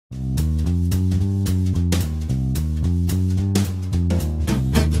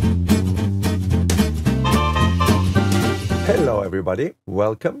everybody.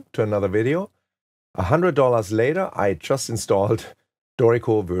 Welcome to another video. $100 later, I just installed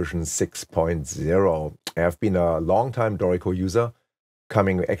Dorico version 6.0. I have been a long-time Dorico user,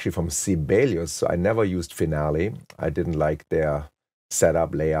 coming actually from Sibelius, so I never used Finale. I didn't like their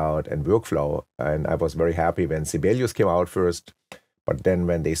setup, layout, and workflow, and I was very happy when Sibelius came out first. But then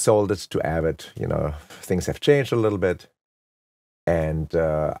when they sold it to Avid, things have changed a little bit, and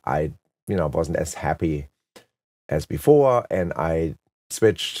I wasn't as happy as before, and I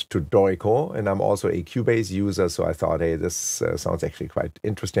switched to Dorico, and I'm also a Cubase user, so I thought, hey, this sounds actually quite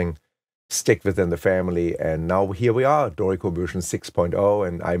interesting. Stick within the family, and now here we are, Dorico version 6.0,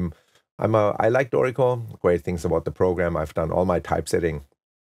 and I like Dorico. Great things about the program. I've done all my typesetting,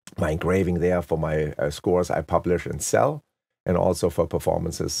 my engraving there for my scores I publish and sell, and also for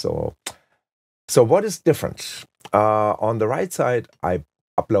performances. So what is different? On the right side, I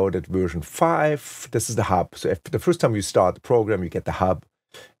uploaded version 5. This is the hub. So if the first time you start the program, you get the hub.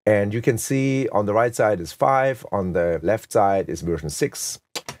 And you can see on the right side is 5. On the left side is version 6.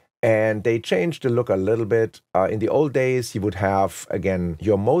 And they changed the look a little bit. In the old days, you would have, again,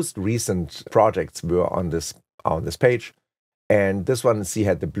 your most recent projects were on this page. And this one, see,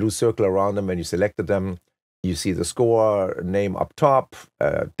 had the blue circle around them when you selected them. You see the score name up top,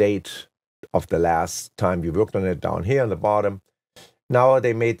 date of the last time you worked on it down here on the bottom. Now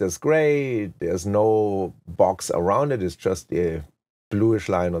they made this gray. There's no box around it. It's just a bluish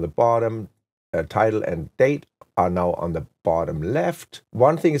line on the bottom. Title and date are now on the bottom left.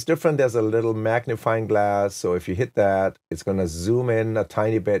 One thing is different. There's a little magnifying glass. So if you hit that, it's going to zoom in a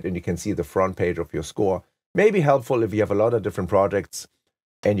tiny bit and you can see the front page of your score. Maybe helpful if you have a lot of different projects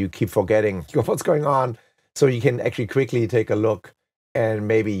and you keep forgetting what's going on. So you can actually quickly take a look and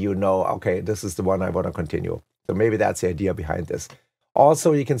maybe okay, this is the one I want to continue. So maybe that's the idea behind this.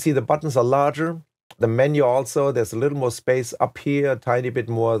 Also, you can see the buttons are larger. The menu also, there's a little more space up here, a tiny bit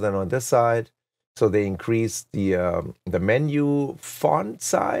more than on this side. So they increased the menu font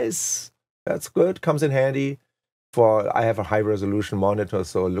size. That's good, comes in handy. I have a high resolution monitor,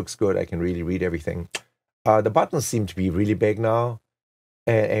 so it looks good. I can really read everything. The buttons seem to be really big now.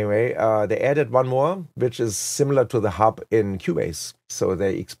 Anyway, they added one more, which is similar to the hub in Cubase. So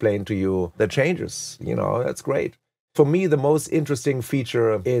they explain to you the changes. That's great. For me, the most interesting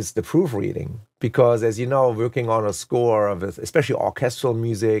feature is the proofreading, because as you know, working on a score with especially orchestral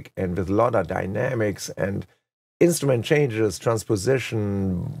music and with a lot of dynamics and instrument changes,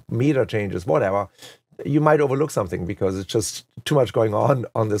 transposition, meter changes, whatever, you might overlook something because it's just too much going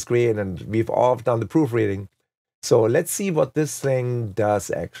on the screen, and we've all done the proofreading. So let's see what this thing does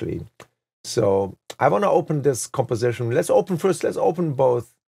actually. So I want to open this composition. Let's open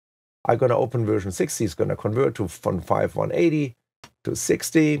both. I'm going to open version 60. It's going to convert from 5180 to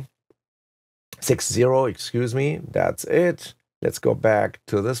 60. 60, excuse me. That's it. Let's go back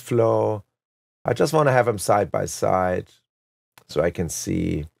to this flow. I just want to have them side by side so I can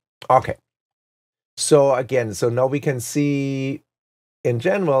see. Okay. So again, now we can see in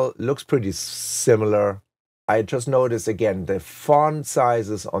general, looks pretty similar. I just noticed again, the font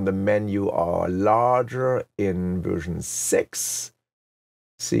sizes on the menu are larger in version 6.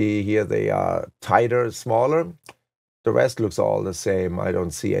 See here, they are tighter, smaller. The rest looks all the same. I don't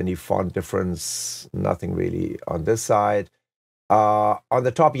see any font difference, nothing really on this side. On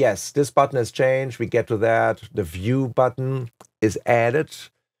the top, yes, this button has changed. We get to that. The view button is added.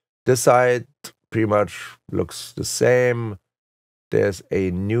 This side pretty much looks the same. There's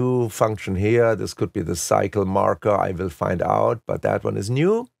a new function here. This could be the cycle marker. I will find out, but that one is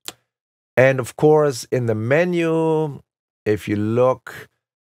new. And of course, in the menu, if you look,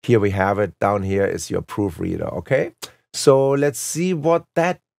 here we have it. Down here is your proofreader, okay? So let's see what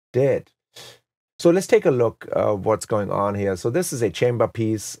that did. So let's take a look what's going on here. So this is a chamber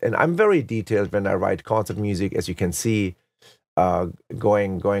piece, and I'm very detailed when I write concert music, as you can see,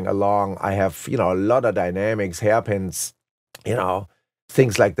 going along. I have, a lot of dynamics, hairpins,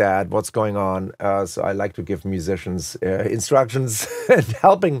 things like that, what's going on. So I like to give musicians instructions and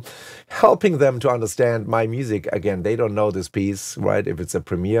helping them to understand my music. Again, they don't know this piece, right, if it's a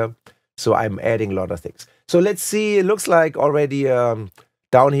premiere. So I'm adding a lot of things. So let's see, it looks like already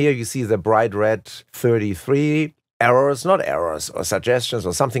down here you see the bright red 33 errors, not errors, or suggestions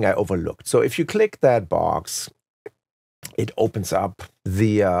or something I overlooked. So if you click that box, it opens up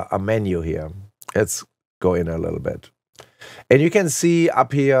a menu here. Let's go in a little bit. And you can see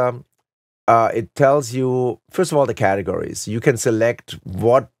up here, it tells you, first of all, the categories. You can select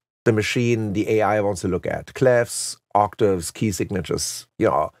what the machine, the AI wants to look at. Clefs, octaves, key signatures, you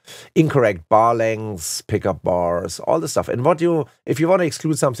know, incorrect bar lengths, pickup bars, all this stuff. And if you want to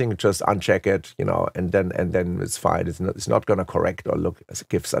exclude something, just uncheck it, you know, and then it's fine. It's not going to correct or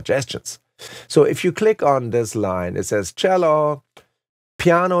give suggestions. So if you click on this line, it says cello,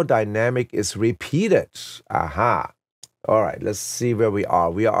 piano dynamic is repeated. Aha. All right, let's see where we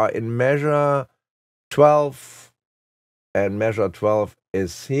are. We are in measure 12, and measure 12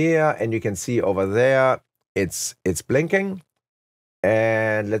 is here, and you can see over there it's blinking.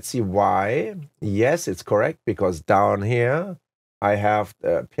 And let's see why. Yes, it's correct, because down here I have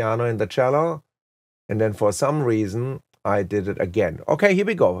the piano and the cello, and then for some reason I did it again. Okay, here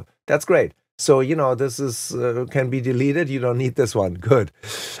we go. That's great. So, you know, this is can be deleted. You don't need this one. Good.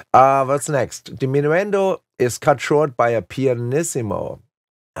 What's next? Diminuendo is cut short by a pianissimo.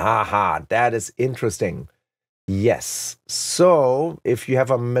 Aha, that is interesting. Yes. So if you have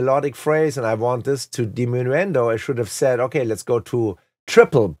a melodic phrase and I want this to diminuendo, I should have said, okay, let's go to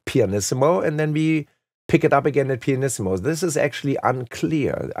triple pianissimo, and then we pick it up again at pianissimo. This is actually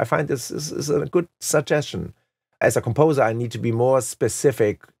unclear. I find this is a good suggestion. As a composer, I need to be more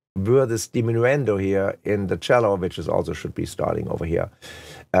specific where this diminuendo here in the cello, which is also should be starting over here,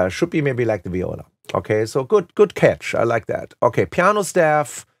 should be maybe like the viola. Okay, so good catch. I like that. Okay, piano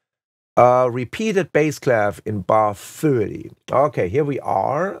staff, repeated bass clef in bar 30. Okay, here we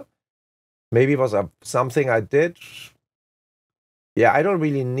are. Maybe it was something I did. Yeah, I don't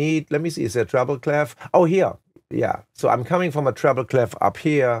really need, let me see, is there a treble clef? Oh, here. Yeah, so I'm coming from a treble clef up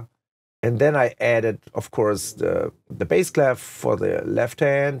here. And then I added, of course, the bass clef for the left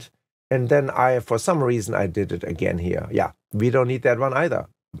hand. And then for some reason, I did it again here. Yeah, we don't need that one either.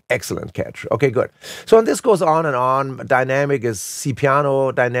 Excellent catch. Okay, good. So and this goes on and on. Dynamic is C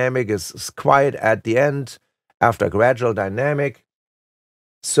piano. Dynamic is quiet at the end after gradual dynamic.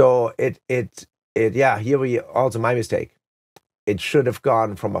 So yeah, here we also my mistake. It should have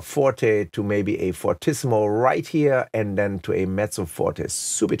gone from a forte to maybe a fortissimo right here, and then to a mezzo forte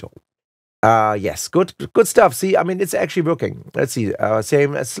subito. Yes, good stuff. See, I mean, it's actually working. Let's see.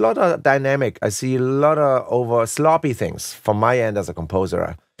 Same, it's a lot of dynamic. I see a lot of over sloppy things from my end as a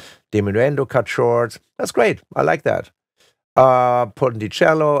composer. Diminuendo cut short. That's great. I like that.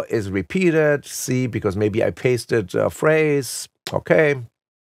 Ponticello is repeated. See, because maybe I pasted a phrase. Okay.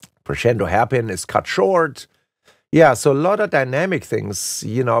 Crescendo hairpin is cut short. Yeah, so a lot of dynamic things,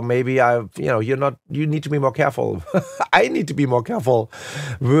 you know, maybe you need to be more careful. I need to be more careful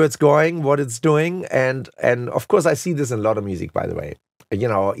where it's going, what it's doing. And of course, I see this in a lot of music, by the way. You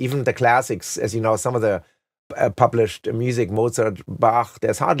know, even the classics, as you know, some of the published music, Mozart, Bach,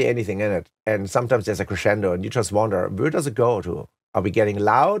 there's hardly anything in it. And sometimes there's a crescendo and you just wonder, where does it go to? Are we getting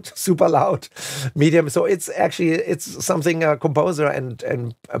loud, super loud, medium? So it's something a composer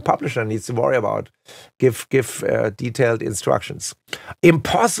and a publisher needs to worry about. Give detailed instructions.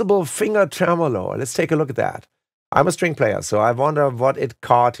 Impossible finger tremolo. Let's take a look at that. I'm a string player, so I wonder what it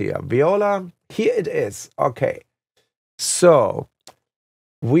caught here. Viola, here it is. Okay. So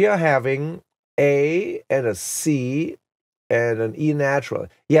we are having A and a C and an E natural.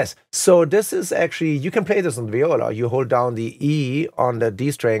 Yes, so this is actually, you can play this on the viola. You hold down the E on the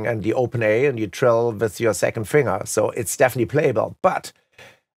D string and the open A, and you trill with your second finger. So it's definitely playable. But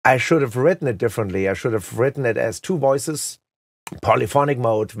I should have written it differently. I should have written it as two voices, polyphonic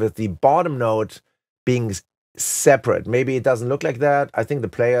mode, with the bottom note being separate. Maybe it doesn't look like that. I think the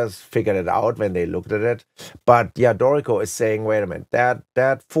players figured it out when they looked at it. But yeah, Dorico is saying, wait a minute,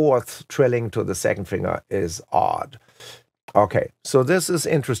 that fourth trilling to the second finger is odd. Okay, so this is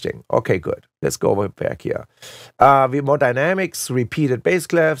interesting. Okay, good. Let's go back here. We more dynamics, repeated bass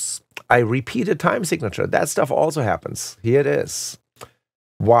clefs. I repeated time signature. That stuff also happens. Here it is.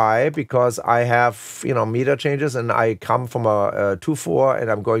 Why? Because I have, you know, meter changes, and I come from a 2/4 and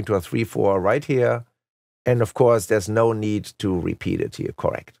I'm going to a 3/4 right here. And of course, there's no need to repeat it here.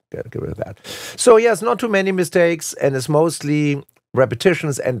 Correct. Get rid of that. So yes, not too many mistakes, and it's mostly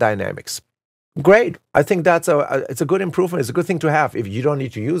repetitions and dynamics. Great. I think that's it's a good improvement. It's a good thing to have if you don't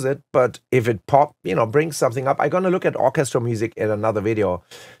need to use it. But if it brings something up, I'm going to look at orchestral music in another video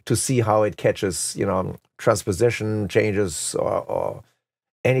to see how it catches, you know, transposition changes or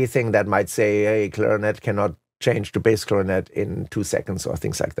anything that might say, hey, clarinet cannot change to bass clarinet in 2 seconds or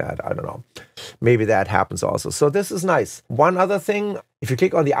things like that. I don't know. Maybe that happens also. So this is nice. One other thing, if you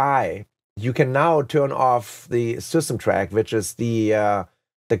click on the eye, you can now turn off the system track, which is the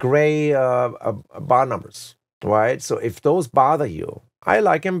gray bar numbers, right? So if those bother you, I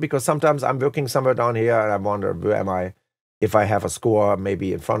like them because sometimes I'm working somewhere down here and I wonder, where am I? If I have a score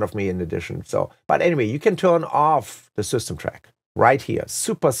maybe in front of me in addition. So, but anyway, you can turn off the system track right here.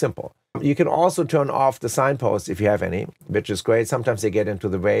 Super simple. You can also turn off the signposts if you have any, which is great. Sometimes they get into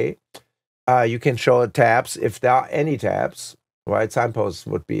the way. You can show tabs if there are any tabs, right? Signposts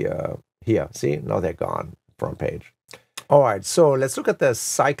would be here. See, now they're gone, front page. All right, so let's look at the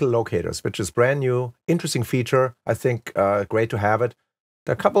cycle locators, which is brand new, interesting feature. I think great to have it.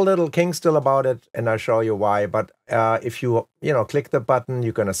 There are a couple little kinks still about it, and I'll show you why. But if you click the button,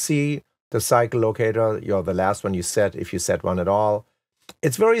 you're gonna see the cycle locator. You're the last one you set, if you set one at all.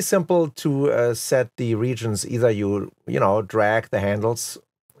 It's very simple to set the regions. Either you drag the handles,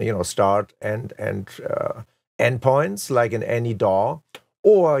 start and endpoints like in any DAW,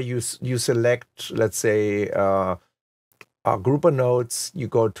 or you select, let's say, a group of notes. You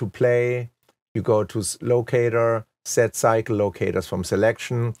go to play, you go to locator, set cycle locators from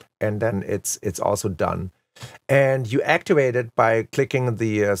selection, and then it's also done. And you activate it by clicking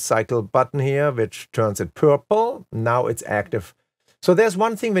the cycle button here, which turns it purple. Now it's active. So there's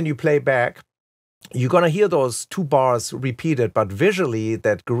one thing when you play back, you're going to hear those 2 bars repeated, but visually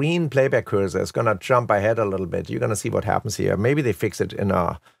that green playback cursor is going to jump ahead a little bit. You're going to see what happens here. Maybe they fix it in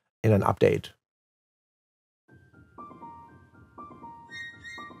an update.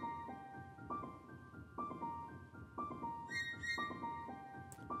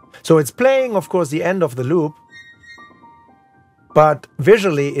 So it's playing, of course, the end of the loop, but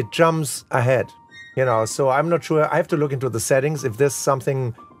visually it jumps ahead. So I'm not sure. I have to look into the settings if this is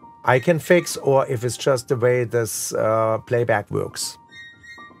something I can fix or if it's just the way this playback works.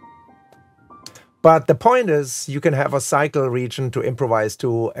 But the point is, you can have a cycle region to improvise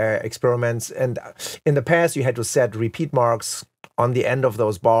to experiments. And in the past, you had to set repeat marks on the end of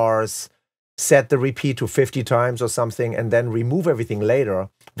those bars, set the repeat to 50 times or something, and then remove everything later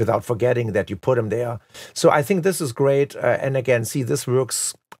without forgetting that you put them there. So I think this is great. And again, see, this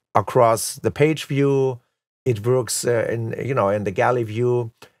works across the page view. It works in the galley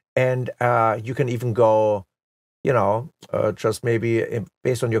view. And you can even go, just maybe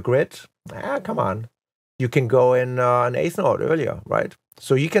based on your grid. Come on. You can go in an 8th note earlier, right?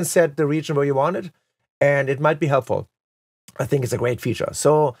 So you can set the region where you want it, and it might be helpful. I think it's a great feature.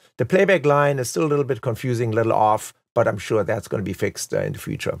 So the playback line is still a little bit confusing, a little off, but I'm sure that's going to be fixed in the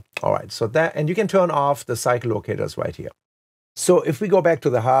future. All right, so that, and you can turn off the cycle locators right here. So if we go back to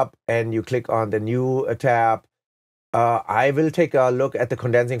the hub and you click on the new tab, I will take a look at the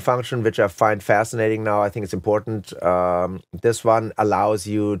condensing function, which I find fascinating now. I think it's important. This one allows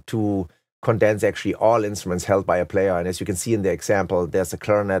you to condense actually all instruments held by a player. And as you can see in the example, there's a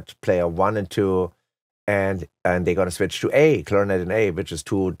clarinet player 1 and 2, and they're going to switch to A, clarinet and A, which is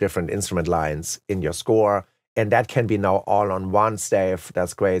 2 different instrument lines in your score. And that can be now all on one staff.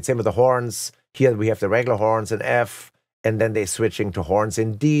 That's great. Same with the horns. Here we have the regular horns in F, and then they're switching to horns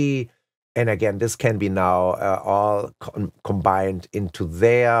in D. And again, this can be now all combined into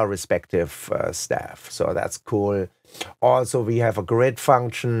their respective staff. So that's cool. Also, we have a grid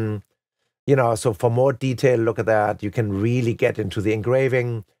function. So for more detail, look at that. You can really get into the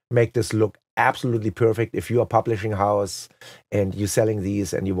engraving, make this look absolutely perfect. If you're a publishing house and you're selling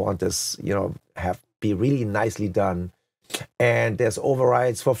these and you want this, be really nicely done. And there's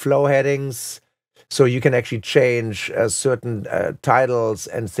overrides for flow headings. So you can actually change certain titles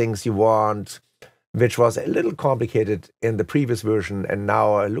and things you want, which was a little complicated in the previous version. And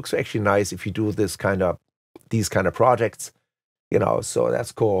now it looks actually nice if you do these kind of projects, so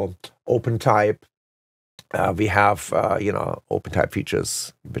that's cool. Open type. We have, open type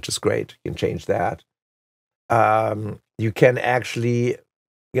features, which is great. You can change that. You can actually,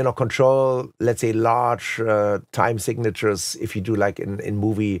 control, let's say, large time signatures. If you do like in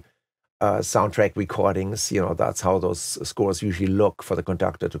movie soundtrack recordings, that's how those scores usually look for the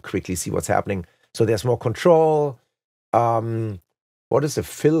conductor to quickly see what's happening. So there's more control. What is a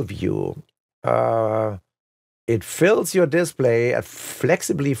fill view? It fills your display at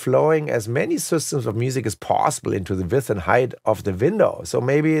flexibly flowing as many systems of music as possible into the width and height of the window. So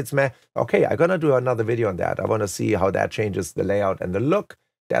maybe it's okay, I'm gonna do another video on that. I want to see how that changes the layout and the look.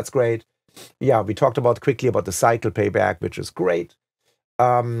 That's great. Yeah, we talked quickly about the cycle playback, which is great.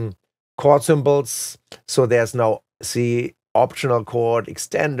 Chord symbols. So there's now, see, optional chord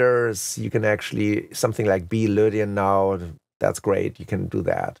extenders. You can actually, something like B Lydian now. That's great. You can do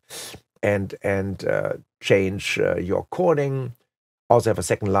that. And change your chording. Also have a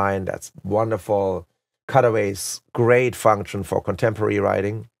second line. That's wonderful. Cutaways, great function for contemporary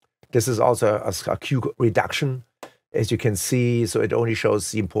writing. This is also a cue reduction, as you can see. So it only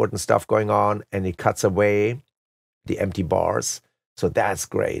shows the important stuff going on, and it cuts away the empty bars. So that's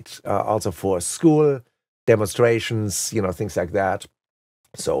great. Also for school demonstrations, things like that.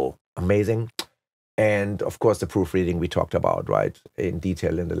 So amazing. and of course the proofreading we talked about, right, in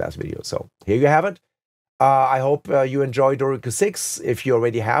detail in the last video. So here you have it. I hope you enjoy Dorico 6. If you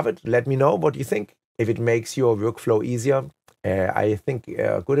already have it, let me know what you think. If it makes your workflow easier, I think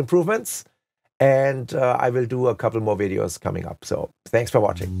good improvements. And I will do a couple more videos coming up. So thanks for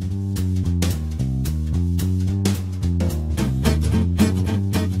watching.